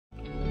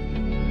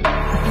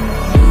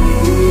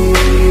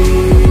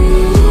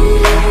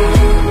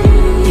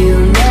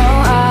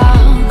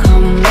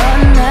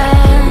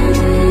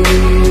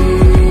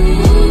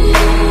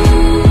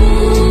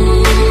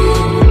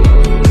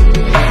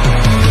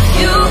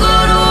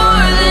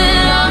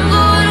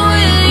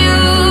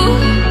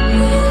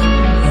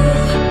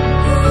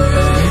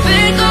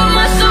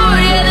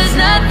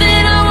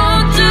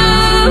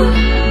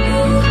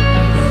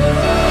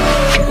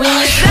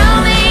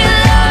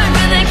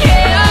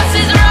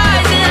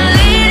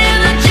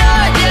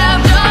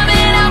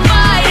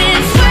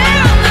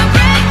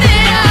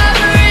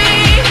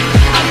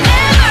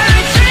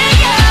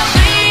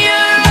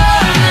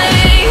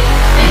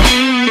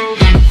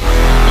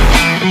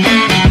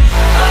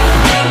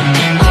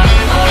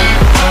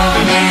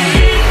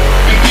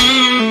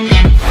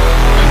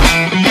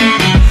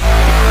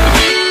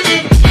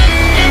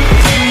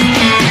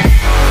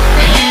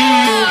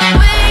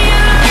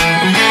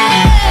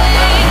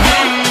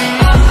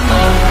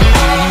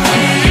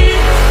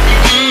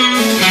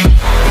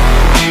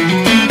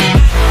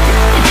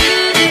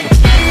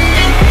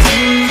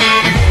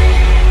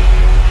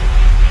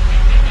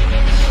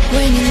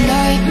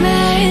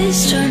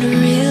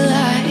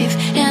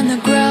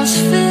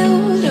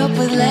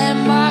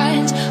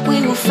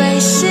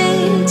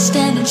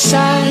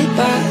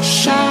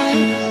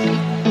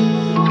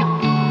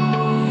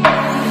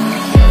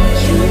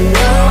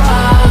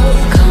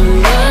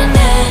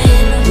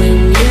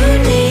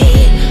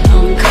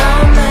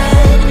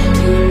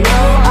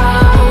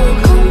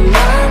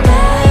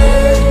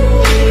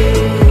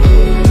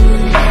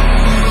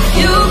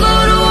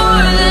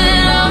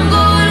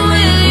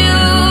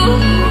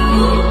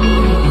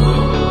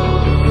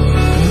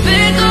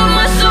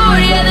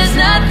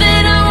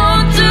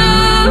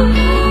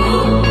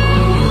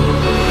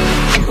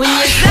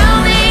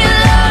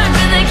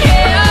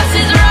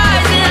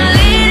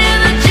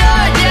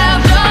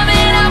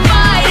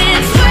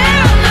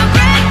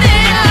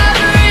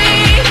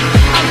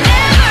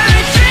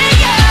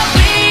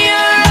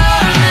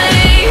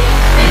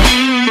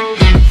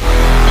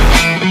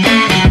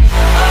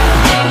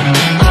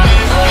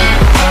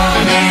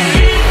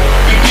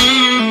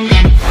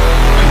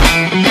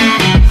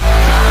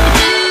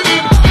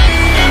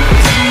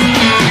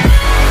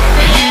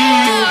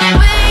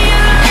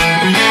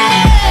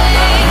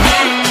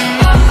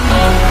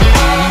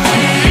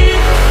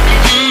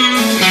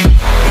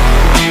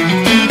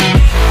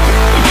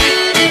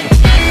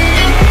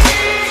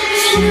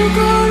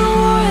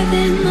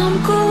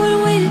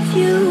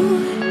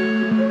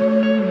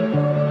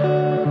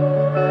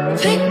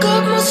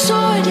double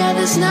sword, yeah,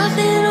 there's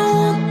nothing I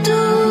won't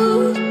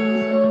do.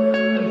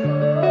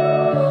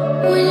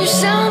 When you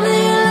sound the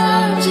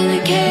alarms and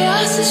the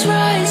chaos is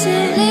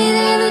rising,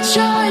 leading the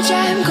charge,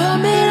 I'm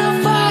coming,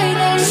 I'll fight.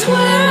 I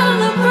swear on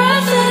the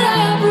breath that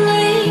I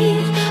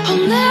breathe,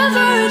 I'll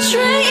never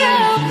retreat,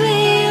 yeah, I'll be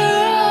your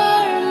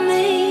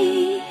army.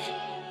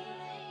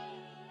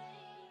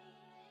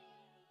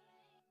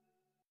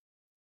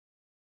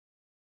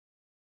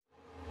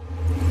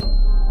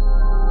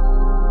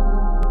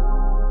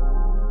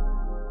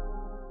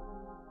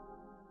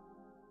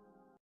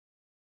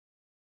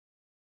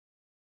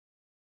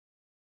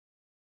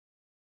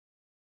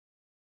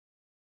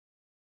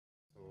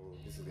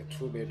 This is the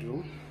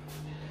 2-bedroom.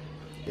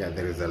 Yeah,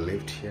 there is a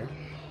lift here.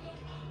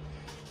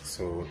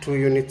 So 2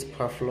 units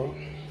per floor.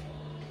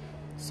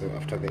 So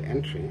after the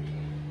entry,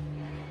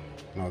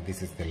 now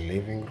this is the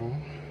living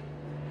room.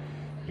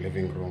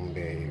 Living room,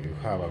 there you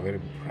have a very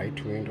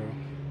bright window.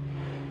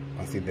 You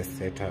can see the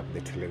setup,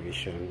 the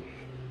television,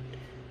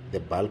 the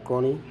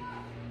balcony,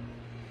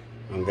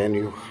 and then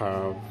you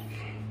have,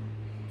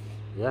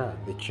 yeah,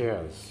 the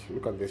chairs.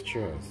 Look at these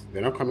chairs.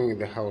 They're not coming in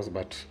the house,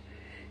 but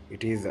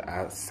it is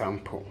a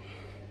sample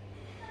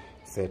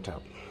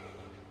setup.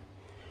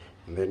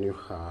 And then you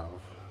have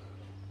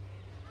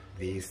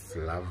this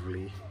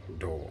lovely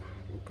door.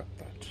 Look at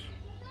that.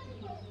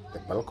 The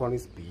balcony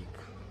is big.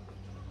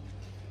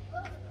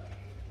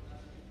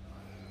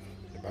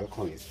 The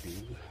balcony is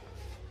big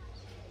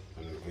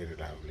and very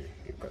lovely.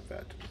 Look at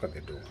that. Look at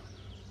the door.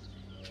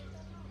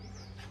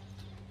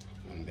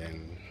 And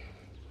then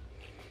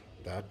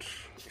that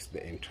is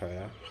the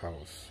entire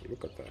house.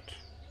 Look at that.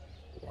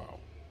 Wow.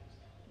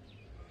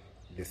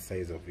 The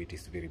size of it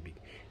is very big.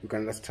 You can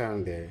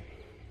understand the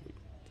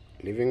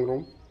living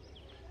room,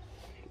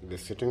 the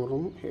sitting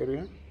room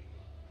area,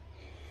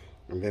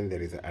 and then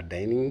there is a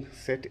dining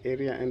set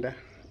area and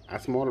a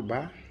small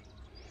bar.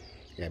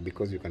 Yeah,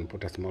 because you can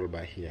put a small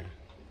bar here,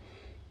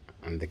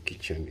 and the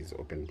kitchen is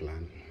open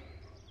plan.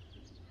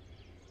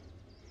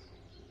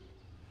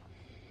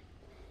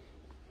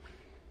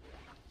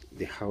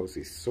 The house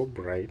is so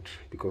bright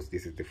because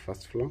this is the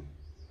first floor.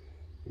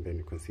 And then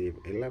you can see,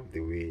 I love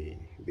the way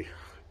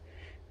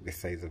the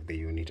size of the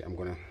unit. I'm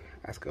gonna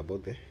ask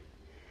about the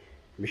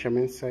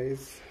measurement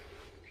size.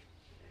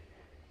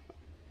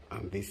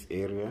 And this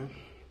area,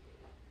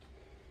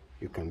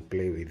 you can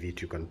play with it.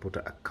 You can put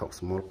a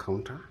small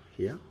counter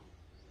here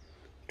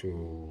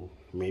to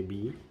maybe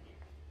you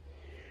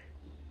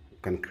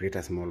can create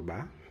a small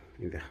bar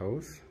in the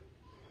house,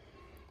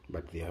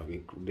 but they have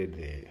included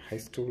the high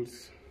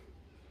stools.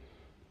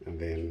 And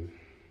then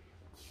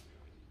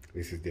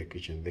this is their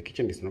kitchen. The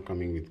kitchen is not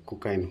coming with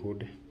cooker and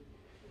hood,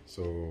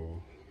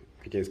 so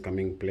kitchen is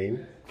coming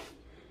plain,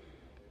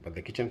 but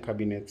the kitchen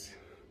cabinets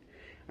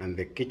and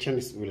the kitchen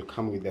will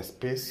come with a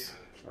space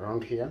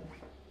around here.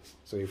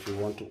 So if you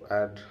want to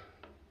add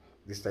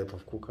this type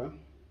of cooker,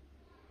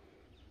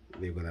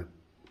 they're gonna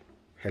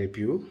help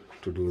you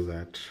to do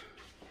that.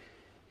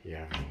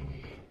 Yeah.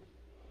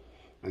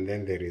 And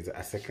then there is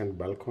a second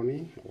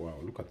balcony. Wow,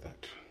 look at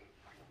that.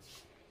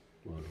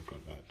 Wow, look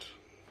at that.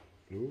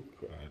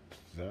 Look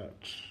at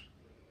that.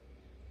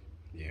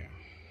 Yeah.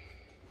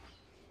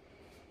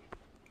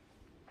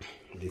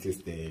 This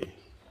is the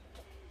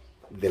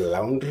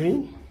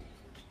laundry.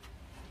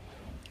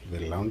 The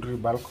laundry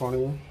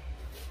balcony.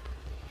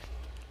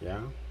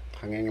 Yeah.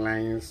 Hanging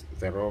lines,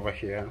 they're over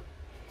here.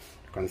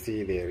 You can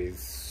see there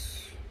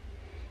is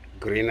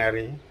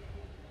greenery.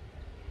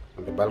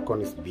 And the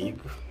balcony is big.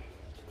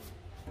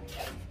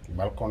 The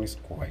balcony is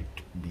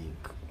quite big.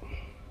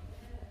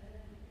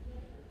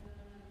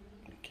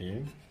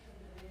 Okay.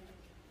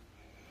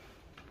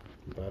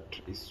 That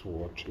is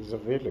what is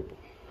available.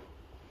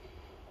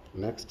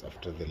 Next,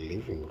 after the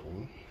living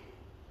room,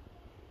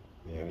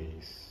 there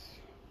is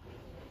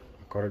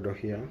a corridor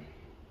here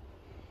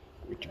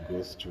which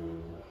goes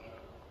to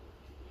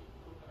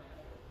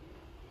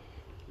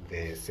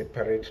the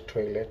separate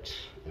toilet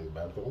and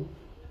bathroom.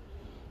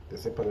 The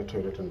separate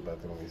toilet and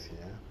bathroom is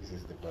here. This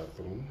is the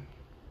bathroom.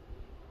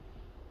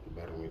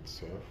 The bathroom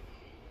itself.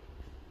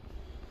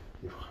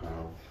 You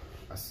have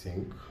a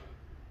sink,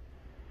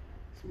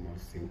 small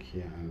sink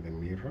here, and the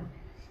mirror.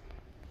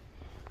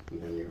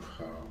 And then you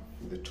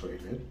have the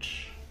toilet.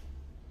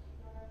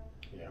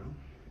 Yeah.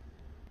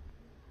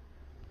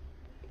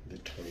 The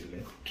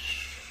toilet.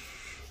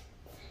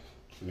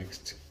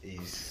 Next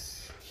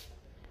is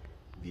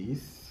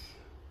this,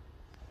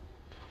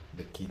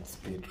 the kids'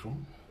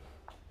 bedroom.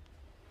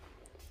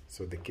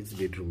 So the kids'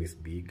 bedroom is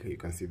big. You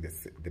can see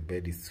the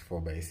bed is 4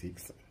 by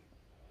 6,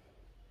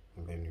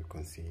 and then you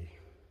can see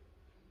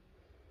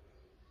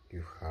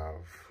you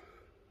have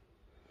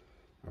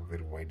a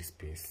very wide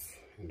space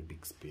and a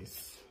big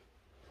space.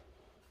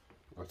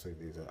 Also,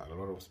 there's a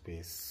lot of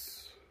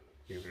space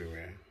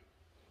everywhere.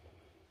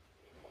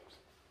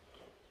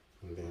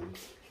 And then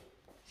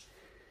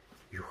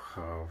you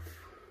have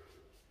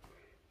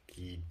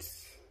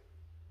kids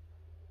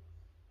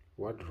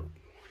wardrobe.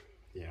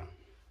 Yeah.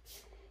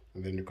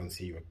 And then you can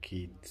see your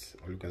kids,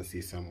 or you can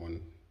see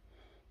someone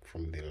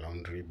from the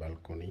laundry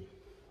balcony.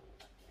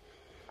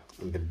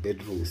 And the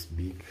bedroom is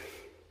big.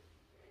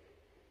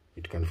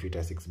 It can fit a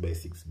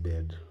 6x6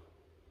 bed.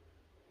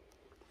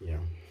 Yeah.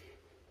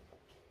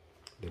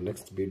 The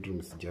next bedroom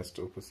is just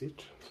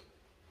opposite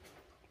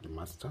the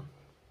master.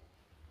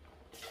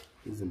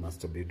 This is the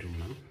master bedroom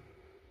now.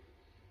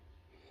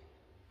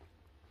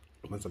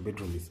 The master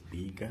bedroom is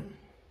bigger,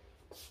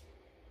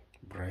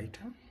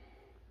 brighter.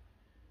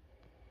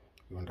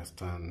 You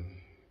understand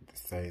the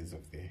size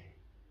of the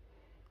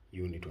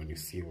unit when you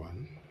see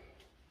one.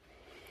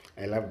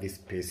 I love this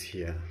space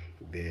here,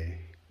 the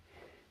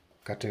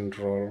curtain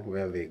roll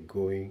where they're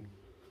going,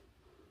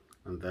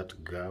 and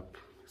that gap.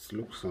 It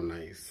looks so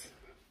nice.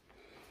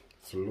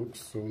 It looks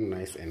so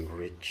nice and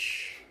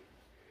rich.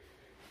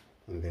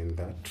 And then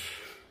that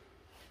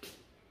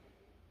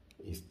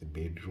is the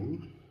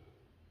bedroom,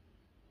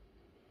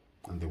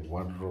 and the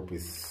wardrobe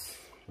is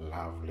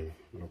lovely.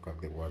 Look at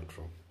the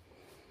wardrobe.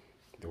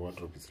 The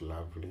wardrobe is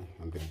lovely,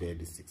 and the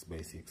bed is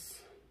 6x6.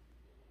 It's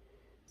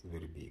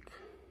very big.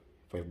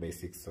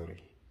 5x6,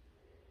 sorry.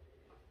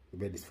 The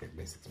bed is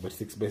 5x6, but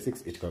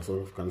 6x6 it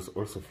can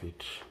also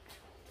fit.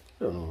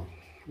 I don't know.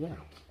 Yeah,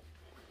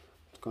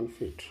 it can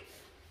fit.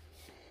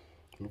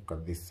 Look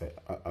at this side.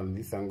 On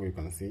this angle, you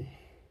can see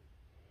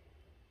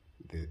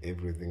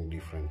everything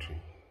differently.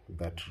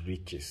 That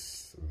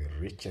riches, the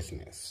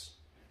richness.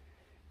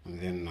 And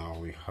then now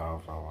we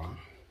have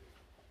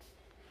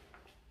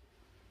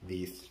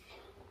the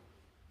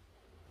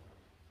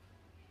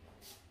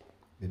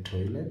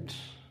toilet.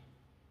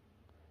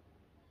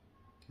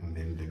 And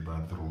then the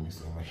bathroom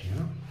is over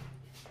here.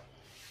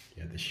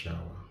 Yeah, the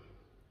shower.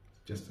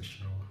 Just a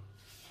shower.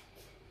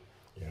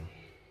 Yeah.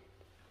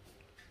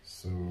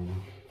 So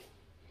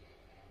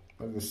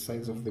that's the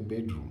size of the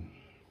bedroom.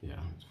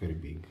 Yeah, it's very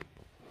big.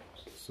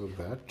 So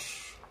that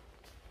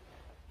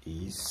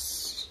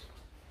is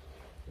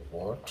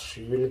what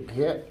you will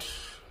get.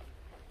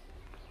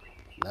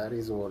 That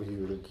is what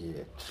you will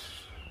get.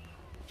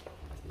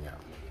 Yeah.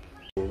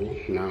 So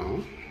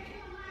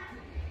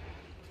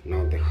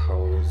now the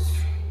house.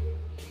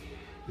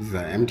 This is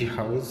an empty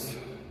house.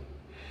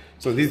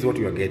 So this is what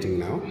you are getting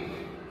now.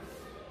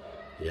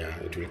 Yeah,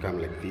 it will come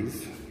like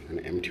this, an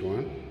empty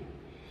one.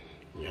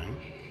 Yeah.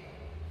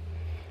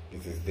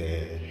 This is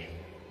the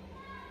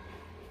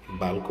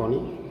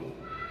balcony.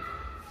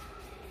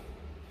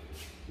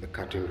 The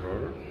curtain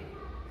roll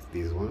is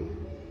this one.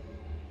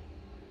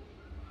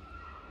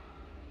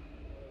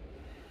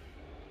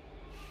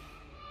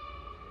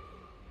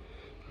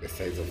 The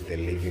size of the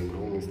living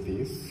room is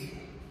this.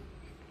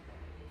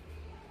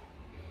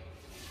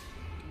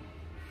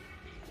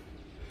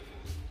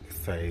 The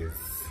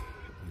size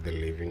of the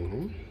living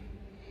room.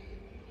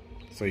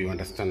 So you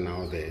understand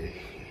now the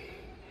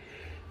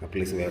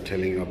place we are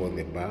telling you about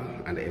the bar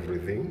and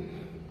everything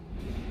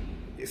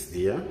is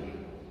there.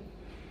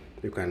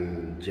 You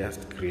can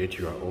just create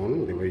your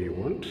own the way you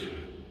want.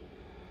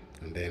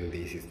 And then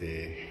this is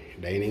the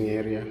dining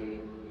area.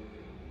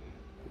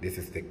 This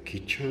is the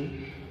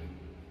kitchen.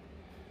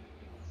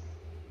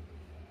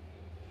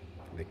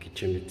 The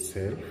kitchen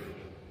itself.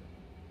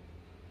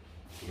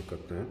 Look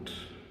at that.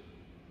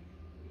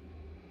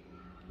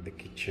 The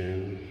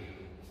kitchen.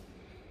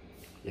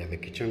 Yeah, the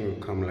kitchen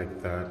will come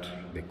like that.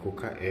 The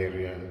cooker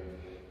area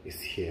is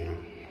here.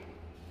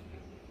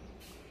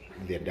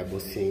 The double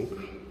sink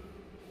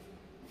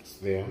is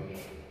there.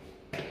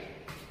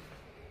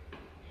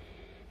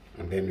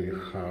 And then we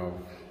have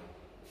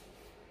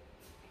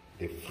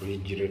the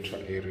refrigerator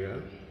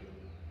area.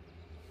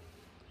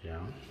 Yeah.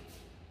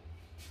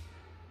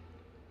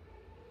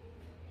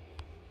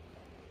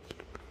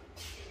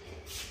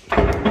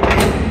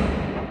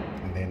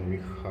 And then we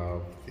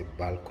have the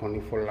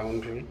balcony for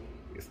laundry.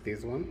 Is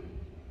this one?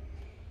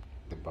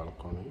 The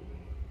balcony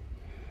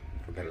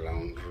for the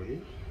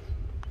laundry.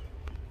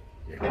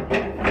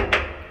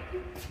 Yeah.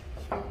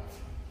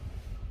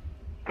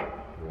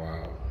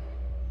 Wow.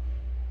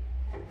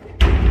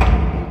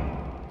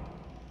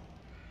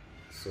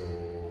 So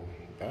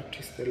that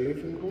is the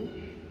living room.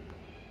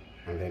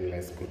 And then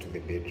let's go to the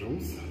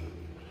bedrooms.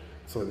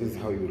 So this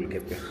is how you will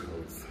get the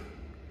house.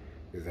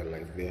 These are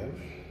like there.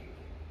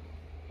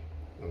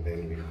 And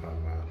then we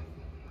have a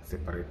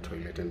separate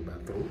toilet and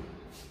bathroom.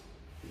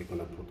 We're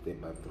gonna put the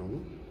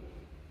bathroom.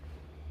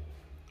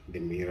 The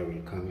mirror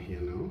will come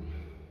here now.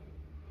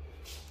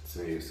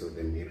 So you saw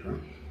the mirror.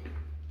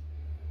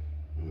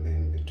 And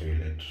then the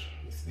toilet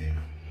is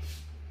there.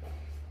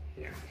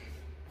 Yeah.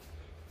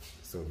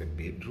 So the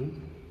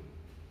bedroom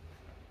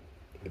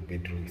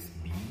is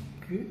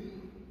big.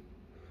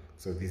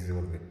 So this is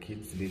what the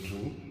kids'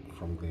 bedroom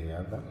from the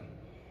other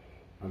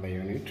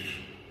unit.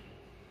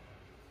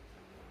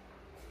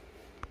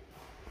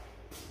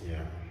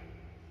 Yeah.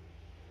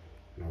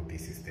 Now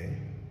this is the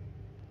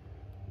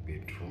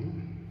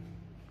bedroom.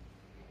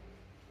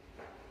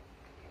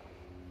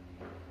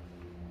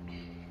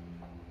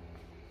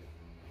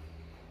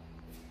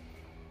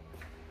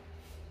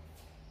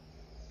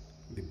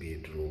 The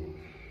bedroom.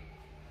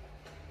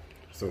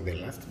 So the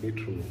last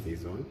bedroom is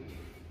this one.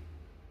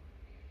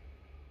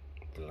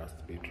 The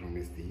last bedroom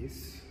is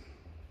this.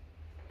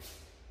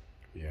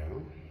 Yeah,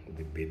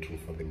 the bedroom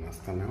for the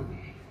master now.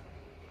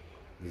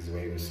 This is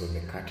where you saw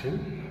the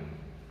curtain,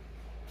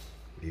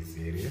 this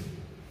area,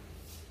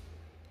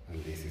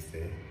 and this is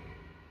the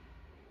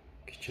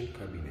kitchen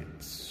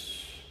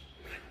cabinets.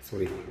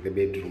 Sorry, the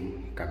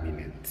bedroom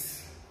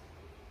cabinets.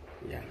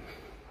 Yeah.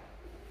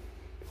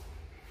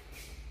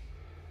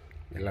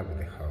 I love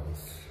the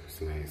house,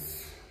 it's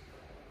nice.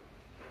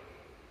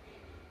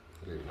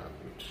 I love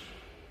it.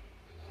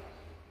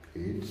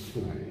 It's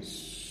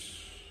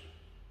nice.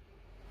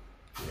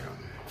 Yeah.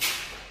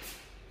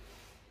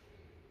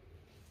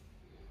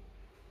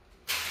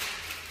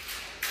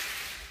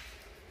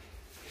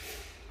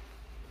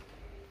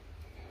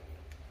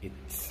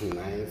 It's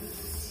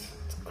nice,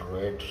 it's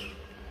great.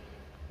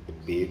 The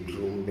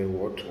bedroom, the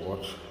what,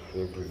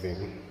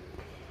 everything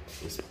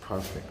is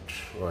perfect.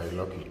 Oh, I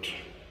love it.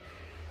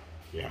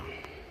 Yeah.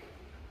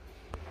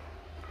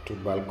 2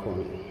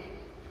 balcony.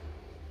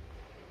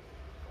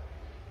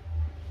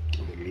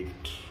 The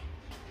lift.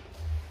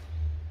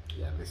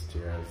 Yeah, the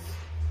stairs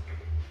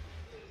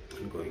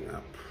going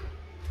up.